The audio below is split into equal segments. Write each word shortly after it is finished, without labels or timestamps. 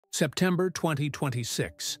September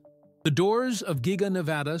 2026. The doors of Giga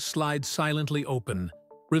Nevada slide silently open,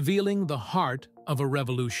 revealing the heart of a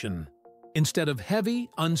revolution. Instead of heavy,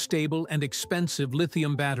 unstable, and expensive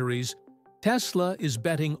lithium batteries, Tesla is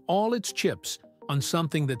betting all its chips on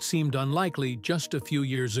something that seemed unlikely just a few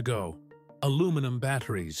years ago: aluminum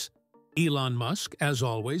batteries. Elon Musk, as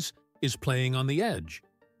always, is playing on the edge,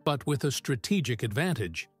 but with a strategic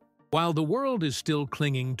advantage. While the world is still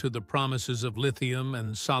clinging to the promises of lithium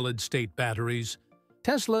and solid-state batteries,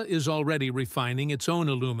 Tesla is already refining its own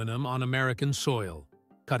aluminum on American soil,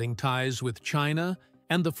 cutting ties with China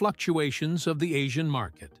and the fluctuations of the Asian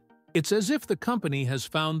market. It's as if the company has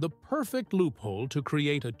found the perfect loophole to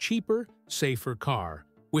create a cheaper, safer car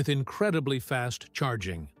with incredibly fast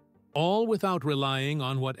charging, all without relying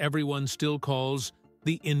on what everyone still calls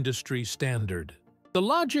the industry standard. The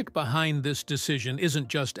logic behind this decision isn't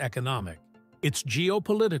just economic. It's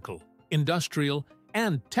geopolitical, industrial,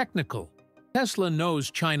 and technical. Tesla knows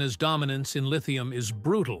China's dominance in lithium is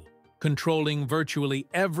brutal, controlling virtually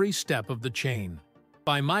every step of the chain.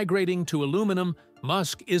 By migrating to aluminum,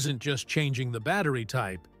 Musk isn't just changing the battery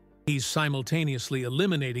type, he's simultaneously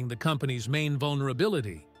eliminating the company's main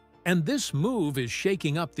vulnerability. And this move is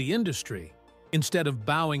shaking up the industry. Instead of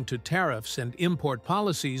bowing to tariffs and import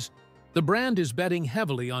policies, the brand is betting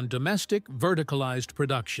heavily on domestic, verticalized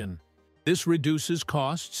production. This reduces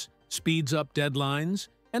costs, speeds up deadlines,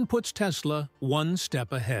 and puts Tesla one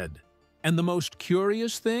step ahead. And the most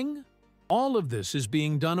curious thing? All of this is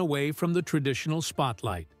being done away from the traditional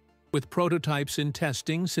spotlight, with prototypes in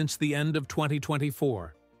testing since the end of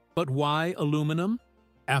 2024. But why aluminum?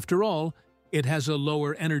 After all, it has a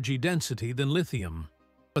lower energy density than lithium.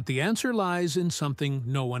 But the answer lies in something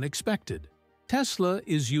no one expected. Tesla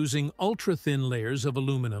is using ultra-thin layers of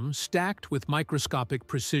aluminum stacked with microscopic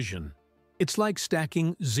precision. It's like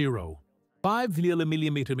stacking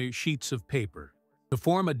 0.5 sheets of paper to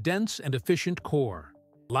form a dense and efficient core,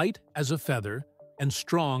 light as a feather and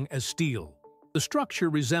strong as steel. The structure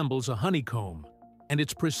resembles a honeycomb, and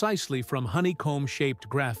it's precisely from honeycomb-shaped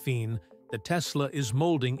graphene that Tesla is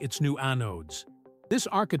molding its new anodes. This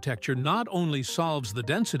architecture not only solves the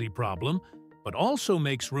density problem, but also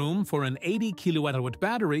makes room for an 80 kilowatt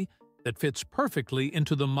battery that fits perfectly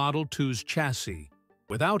into the Model 2's chassis,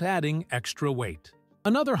 without adding extra weight.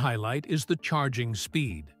 Another highlight is the charging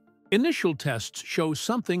speed. Initial tests show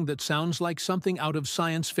something that sounds like something out of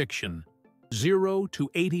science fiction: 0 to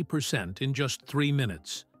 80% in just 3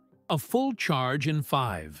 minutes. A full charge in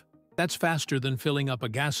 5. That's faster than filling up a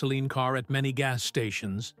gasoline car at many gas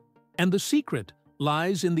stations. And the secret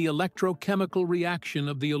lies in the electrochemical reaction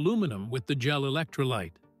of the aluminum with the gel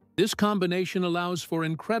electrolyte. This combination allows for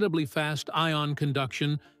incredibly fast ion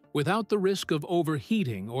conduction without the risk of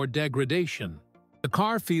overheating or degradation. The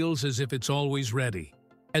car feels as if it's always ready,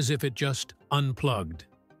 as if it just unplugged,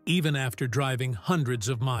 even after driving hundreds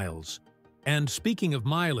of miles. And speaking of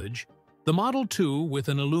mileage, the Model 2 with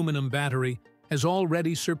an aluminum battery has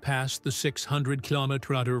already surpassed the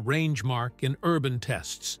 600-kilometer range mark in urban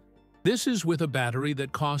tests. This is with a battery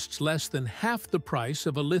that costs less than half the price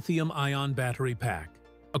of a lithium-ion battery pack.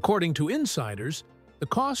 According to insiders, the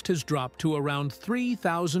cost has dropped to around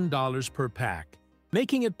 $3,000 per pack,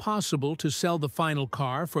 making it possible to sell the final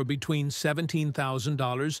car for between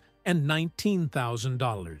 $17,000 and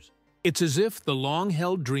 $19,000. It's as if the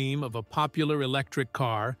long-held dream of a popular electric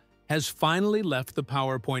car has finally left the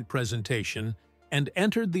PowerPoint presentation and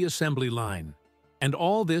entered the assembly line. And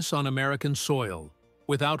all this on American soil,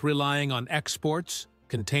 without relying on exports,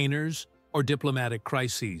 containers, or diplomatic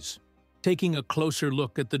crises. Taking a closer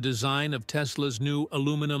look at the design of Tesla's new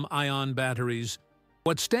aluminum-ion batteries,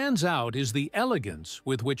 what stands out is the elegance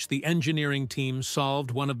with which the engineering team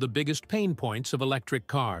solved one of the biggest pain points of electric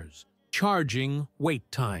cars: charging wait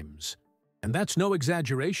times. And that's no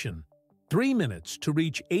exaggeration. 3 minutes to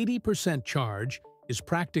reach 80% charge is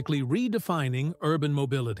practically redefining urban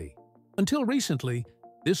mobility. Until recently,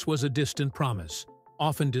 this was a distant promise,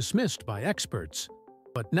 often dismissed by experts.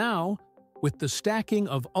 But now, with the stacking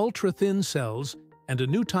of ultra-thin cells and a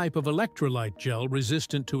new type of electrolyte gel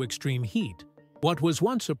resistant to extreme heat, what was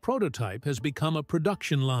once a prototype has become a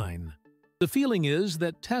production line. The feeling is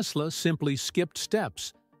that Tesla simply skipped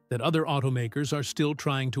steps that other automakers are still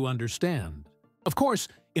trying to understand. Of course,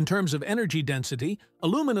 in terms of energy density,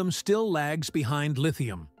 aluminum still lags behind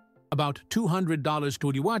lithium, about $200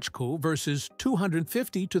 per versus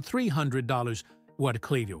 $250 to $300 per.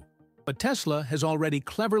 But Tesla has already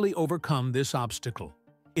cleverly overcome this obstacle.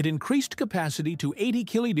 It increased capacity to 80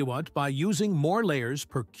 kilowatt by using more layers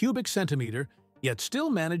per cubic centimeter, yet still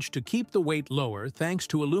managed to keep the weight lower thanks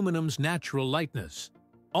to aluminum's natural lightness.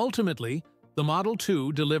 Ultimately, the Model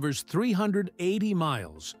 2 delivers 380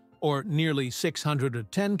 miles, or nearly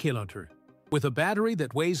 610 kilometers, with a battery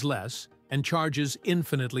that weighs less and charges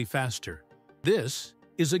infinitely faster. This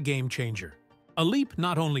is a game changer. A leap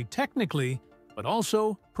not only technically, but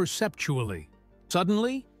also perceptually.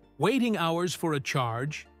 Suddenly, waiting hours for a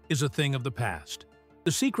charge is a thing of the past.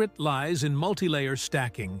 The secret lies in multi-layer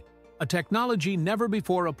stacking, a technology never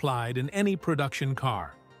before applied in any production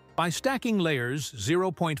car. By stacking layers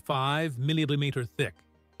 0.5 millimeter thick,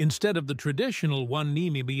 instead of the traditional 1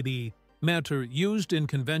 millimeter used in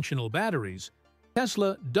conventional batteries,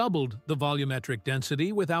 Tesla doubled the volumetric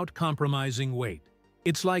density without compromising weight.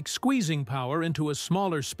 It's like squeezing power into a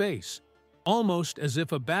smaller space, almost as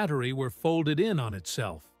if a battery were folded in on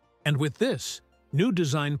itself. And with this, new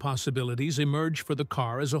design possibilities emerge for the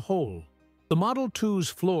car as a whole. The Model 2's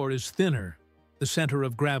floor is thinner, the center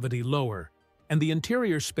of gravity lower, and the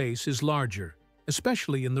interior space is larger,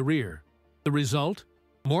 especially in the rear. The result?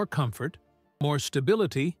 More comfort, more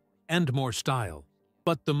stability, and more style.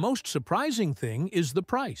 But the most surprising thing is the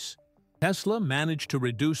price. Tesla managed to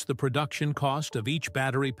reduce the production cost of each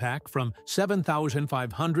battery pack from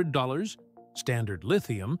 $7,500, standard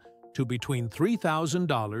lithium, to between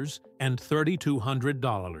 $3,000 and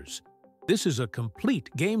 $3,200. This is a complete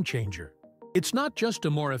game changer. It's not just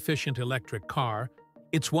a more efficient electric car,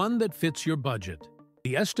 it's one that fits your budget.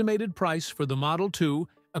 The estimated price for the Model 2,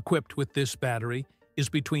 equipped with this battery, is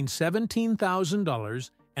between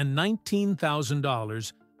 $17,000 and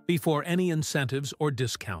 $19,000 before any incentives or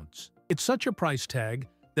discounts. It's such a price tag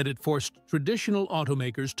that it forced traditional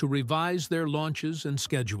automakers to revise their launches and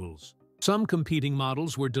schedules. Some competing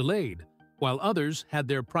models were delayed, while others had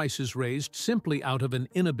their prices raised simply out of an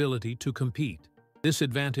inability to compete. This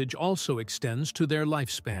advantage also extends to their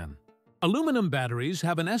lifespan. Aluminum batteries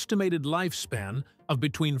have an estimated lifespan of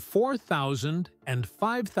between 4,000 and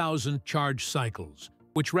 5,000 charge cycles,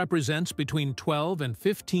 which represents between 12 and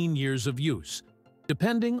 15 years of use,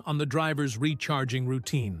 depending on the driver's recharging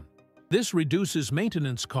routine. This reduces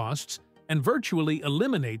maintenance costs and virtually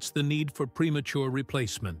eliminates the need for premature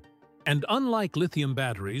replacement. And unlike lithium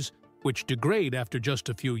batteries, which degrade after just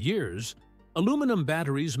a few years, aluminum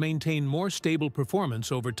batteries maintain more stable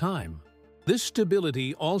performance over time. This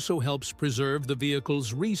stability also helps preserve the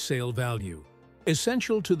vehicle's resale value,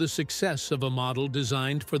 essential to the success of a model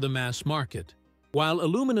designed for the mass market. While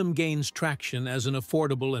aluminum gains traction as an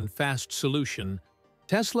affordable and fast solution,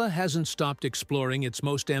 Tesla hasn't stopped exploring its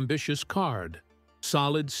most ambitious card: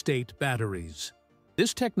 solid-state batteries.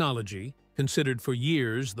 This technology, considered for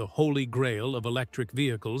years the holy grail of electric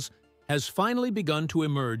vehicles, has finally begun to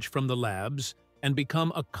emerge from the labs and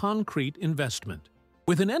become a concrete investment.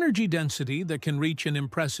 With an energy density that can reach an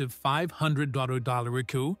impressive 500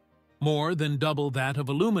 kWh, more than double that of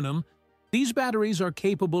aluminum, these batteries are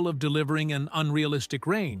capable of delivering an unrealistic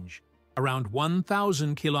range, around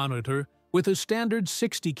 1,000 km with a standard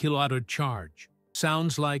 60 kWh charge.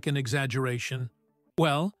 Sounds like an exaggeration?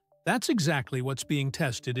 Well, that's exactly what's being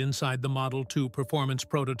tested inside the Model 2 performance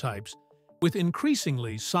prototypes, with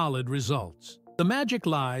increasingly solid results. The magic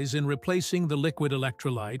lies in replacing the liquid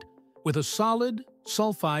electrolyte with a solid,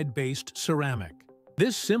 sulfide-based ceramic.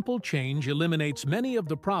 This simple change eliminates many of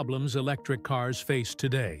the problems electric cars face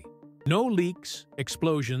today. No leaks,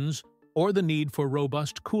 explosions, or the need for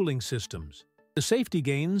robust cooling systems. The safety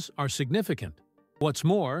gains are significant. What's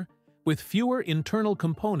more, with fewer internal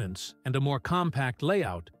components and a more compact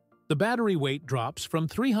layout, the battery weight drops from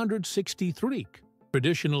 363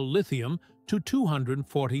 traditional lithium to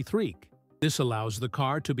 243. This allows the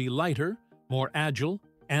car to be lighter, more agile,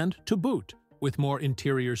 and, to boot, with more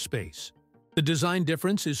interior space. The design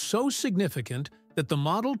difference is so significant that the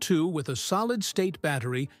Model 2 with a solid-state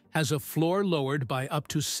battery has a floor lowered by up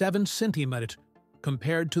to 7 centimeters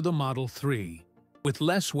compared to the Model 3. With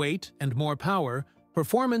less weight and more power,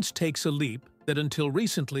 performance takes a leap that until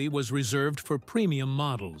recently was reserved for premium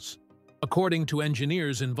models. According to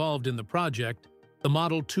engineers involved in the project, the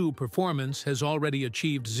Model 2 performance has already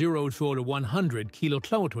achieved 0 to 100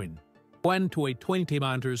 km, 1 to a 20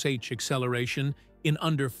 mph acceleration in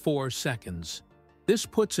under 4 seconds. This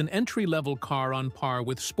puts an entry-level car on par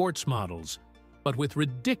with sports models, but with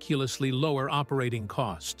ridiculously lower operating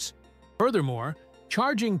costs. Furthermore,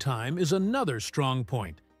 charging time is another strong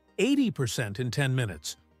point: 80% in 10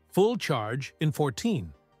 minutes, full charge in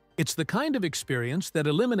 14. It's the kind of experience that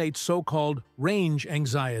eliminates so-called range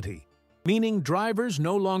anxiety, meaning drivers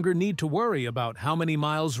no longer need to worry about how many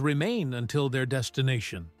miles remain until their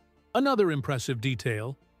destination. Another impressive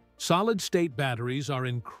detail: solid-state batteries are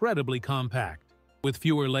incredibly compact. With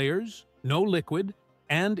fewer layers, no liquid,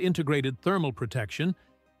 and integrated thermal protection,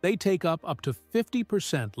 they take up to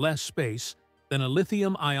 50% less space than a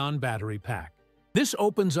lithium-ion battery pack. This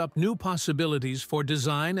opens up new possibilities for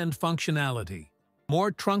design and functionality. More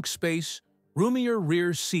trunk space, roomier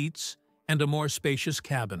rear seats, and a more spacious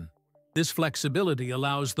cabin. This flexibility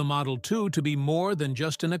allows the Model 2 to be more than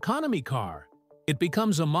just an economy car. It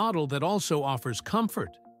becomes a model that also offers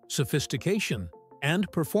comfort, sophistication, and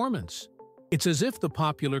performance. It's as if the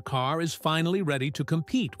popular car is finally ready to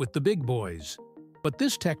compete with the big boys. But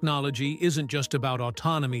this technology isn't just about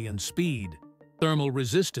autonomy and speed. Thermal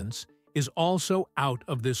resistance is also out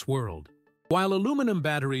of this world. While aluminum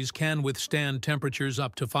batteries can withstand temperatures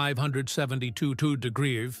up to 572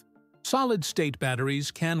 degrees, solid-state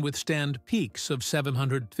batteries can withstand peaks of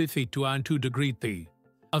 752 degrees,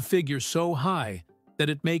 a figure so high that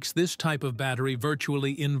it makes this type of battery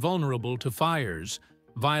virtually invulnerable to fires,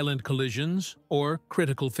 violent collisions, or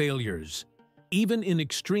critical failures. Even in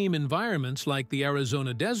extreme environments like the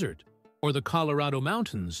Arizona desert or the Colorado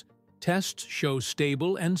mountains, tests show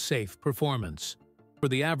stable and safe performance. For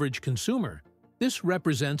the average consumer, this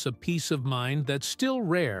represents a peace of mind that's still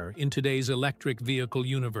rare in today's electric vehicle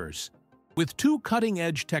universe. With two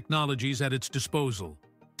cutting-edge technologies at its disposal,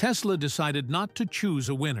 Tesla decided not to choose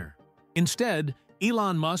a winner. Instead,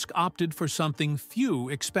 Elon Musk opted for something few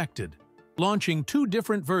expected, launching two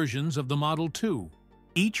different versions of the Model 2,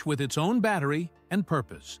 each with its own battery and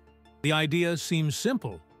purpose. The idea seems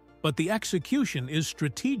simple, but the execution is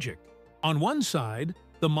strategic. On one side,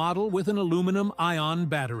 the model with an aluminum-ion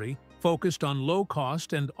battery focused on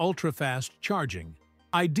low-cost and ultra-fast charging,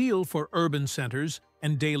 ideal for urban centers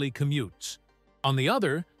and daily commutes. On the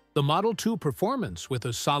other, the Model 2 Performance with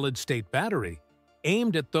a solid-state battery,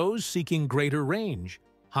 aimed at those seeking greater range,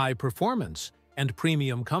 high performance, and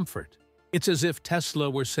premium comfort. It's as if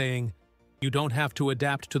Tesla were saying, "You don't have to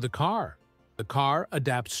adapt to the car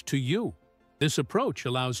adapts to you." This approach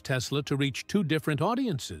allows Tesla to reach two different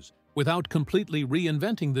audiences without completely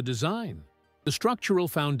reinventing the design. The structural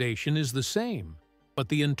foundation is the same, but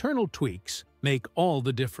the internal tweaks make all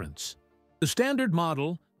the difference. The standard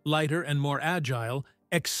model, lighter and more agile,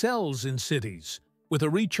 excels in cities, with a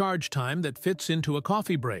recharge time that fits into a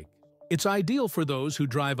coffee break. It's ideal for those who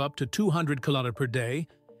drive up to 200 km per day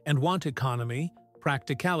and want economy,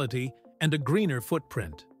 practicality, and a greener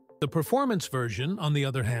footprint. The performance version, on the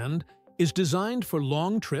other hand, is designed for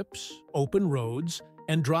long trips, open roads,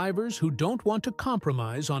 and drivers who don't want to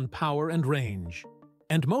compromise on power and range.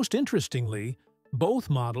 And most interestingly, both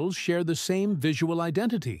models share the same visual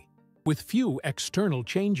identity, with few external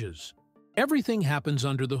changes. Everything happens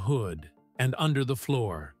under the hood and under the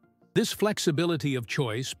floor. This flexibility of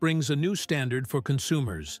choice brings a new standard for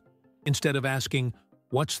consumers. Instead of asking,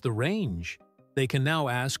 "What's the range?" they can now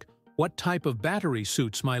ask, "What type of battery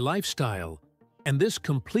suits my lifestyle?" And this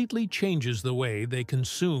completely changes the way they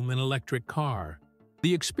consume an electric car.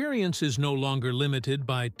 The experience is no longer limited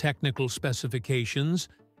by technical specifications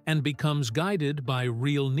and becomes guided by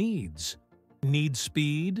real needs. Need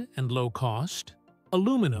speed and low cost?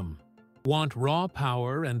 Aluminum. Want raw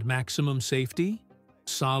power and maximum safety?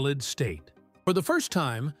 Solid state. For the first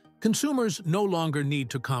time, consumers no longer need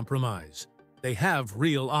to compromise. They have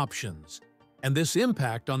real options. And this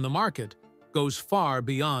impact on the market goes far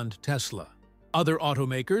beyond Tesla. Other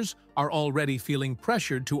automakers are already feeling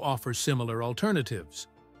pressured to offer similar alternatives.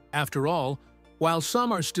 After all, while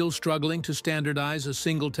some are still struggling to standardize a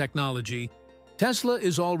single technology, Tesla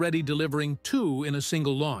is already delivering two in a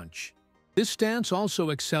single launch. This stance also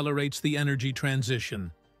accelerates the energy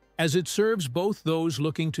transition, as it serves both those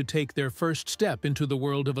looking to take their first step into the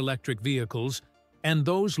world of electric vehicles and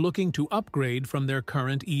those looking to upgrade from their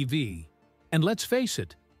current EV. And let's face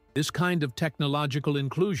it, this kind of technological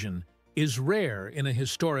inclusion is rare in a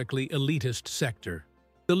historically elitist sector.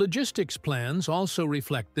 The logistics plans also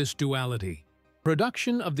reflect this duality.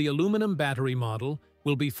 Production of the aluminum battery model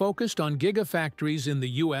will be focused on gigafactories in the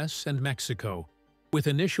US and Mexico, with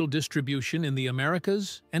initial distribution in the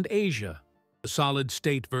Americas and Asia. The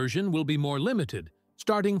solid-state version will be more limited,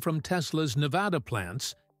 starting from Tesla's Nevada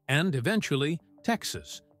plants and, eventually,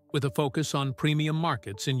 Texas, with a focus on premium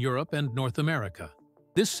markets in Europe and North America.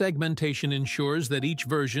 This segmentation ensures that each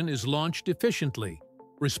version is launched efficiently,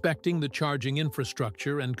 respecting the charging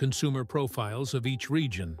infrastructure and consumer profiles of each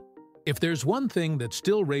region. If there's one thing that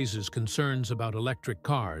still raises concerns about electric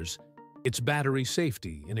cars, it's battery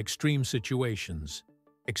safety in extreme situations.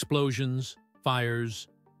 Explosions, fires,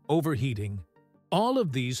 overheating, all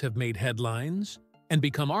of these have made headlines and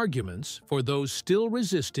become arguments for those still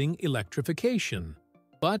resisting electrification.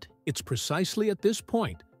 But it's precisely at this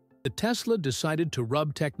point that Tesla decided to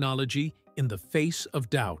rub technology in the face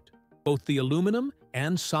of doubt. Both the aluminum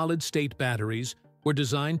and solid-state batteries were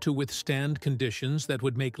designed to withstand conditions that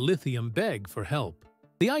would make lithium beg for help.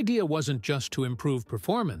 The idea wasn't just to improve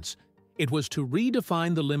performance, it was to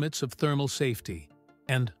redefine the limits of thermal safety.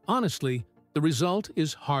 And, honestly, the result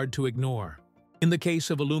is hard to ignore. In the case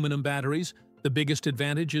of aluminum batteries, the biggest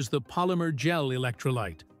advantage is the polymer gel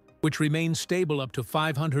electrolyte, which remains stable up to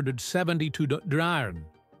 572 degrees,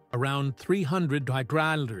 around 300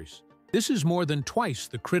 degrees. This is more than twice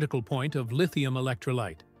the critical point of lithium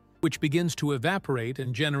electrolyte, which begins to evaporate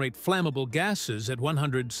and generate flammable gases at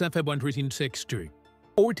 176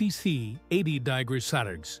 OTC 80 degrees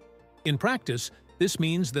Celsius. In practice, this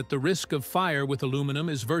means that the risk of fire with aluminum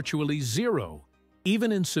is virtually zero,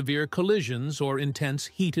 even in severe collisions or intense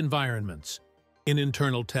heat environments. In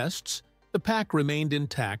internal tests, the pack remained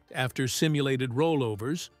intact after simulated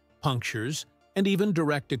rollovers, punctures, and even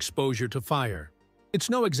direct exposure to fire. It's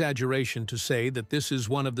no exaggeration to say that this is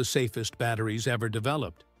one of the safest batteries ever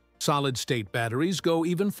developed. Solid-state batteries go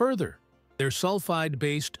even further. Their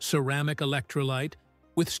sulfide-based ceramic electrolyte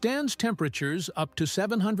withstands temperatures up to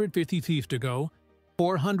 750 to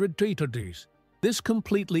 400 degrees. This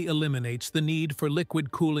completely eliminates the need for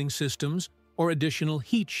liquid cooling systems or additional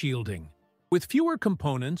heat shielding. With fewer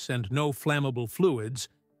components and no flammable fluids,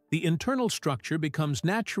 the internal structure becomes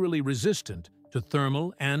naturally resistant to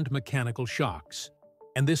thermal and mechanical shocks.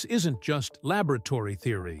 And this isn't just laboratory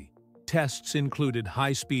theory. Tests included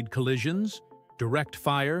high-speed collisions, direct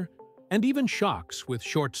fire, and even shocks with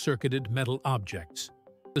short-circuited metal objects.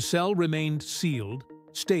 The cell remained sealed,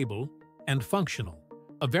 stable, and functional,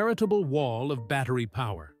 a veritable wall of battery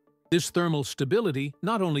power. This thermal stability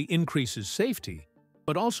not only increases safety,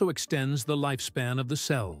 but also extends the lifespan of the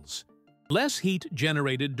cells. Less heat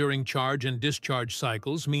generated during charge and discharge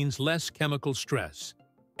cycles means less chemical stress,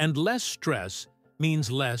 and less stress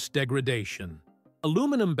means less degradation.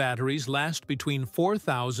 Aluminum batteries last between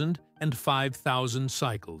 4,000 and 5,000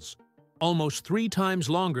 cycles, almost 3 times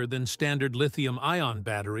longer than standard lithium-ion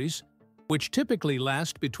batteries, which typically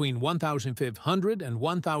last between 1,500 and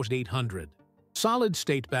 1,800.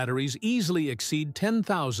 Solid-state batteries easily exceed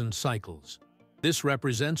 10,000 cycles. This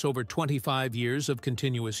represents over 25 years of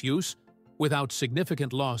continuous use without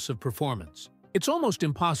significant loss of performance. It's almost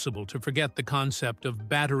impossible to forget the concept of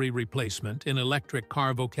battery replacement in electric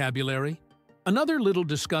car vocabulary. Another little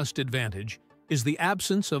discussed advantage is the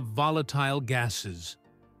absence of volatile gases.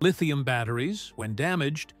 Lithium batteries, when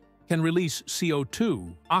damaged, can release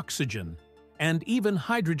CO2, oxygen, and even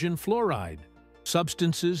hydrogen fluoride,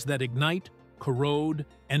 substances that ignite, corrode,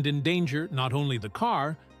 and endanger not only the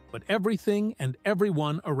car, but everything and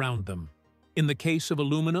everyone around them. In the case of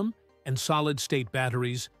aluminum and solid-state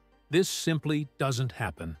batteries, this simply doesn't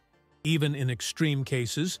happen. Even in extreme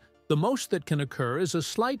cases, the most that can occur is a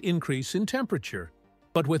slight increase in temperature,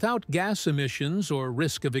 but without gas emissions or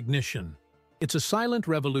risk of ignition. It's a silent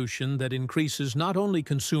revolution that increases not only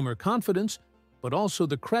consumer confidence, but also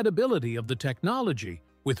the credibility of the technology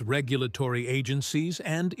with regulatory agencies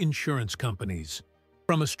and insurance companies.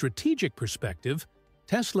 From a strategic perspective,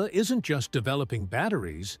 Tesla isn't just developing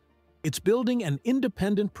batteries, it's building an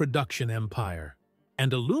independent production empire.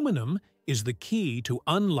 And aluminum is the key to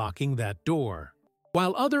unlocking that door.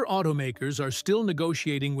 While other automakers are still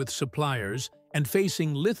negotiating with suppliers and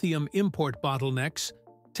facing lithium import bottlenecks,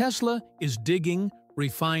 Tesla is digging,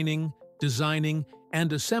 refining, designing,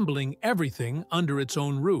 and assembling everything under its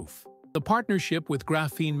own roof. The partnership with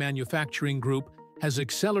Graphene Manufacturing Group has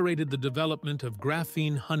accelerated the development of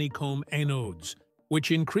graphene honeycomb anodes, which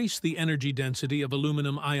increase the energy density of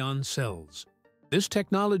aluminum-ion cells. This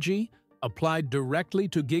technology, applied directly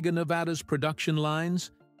to Giga Nevada's production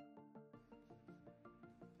lines,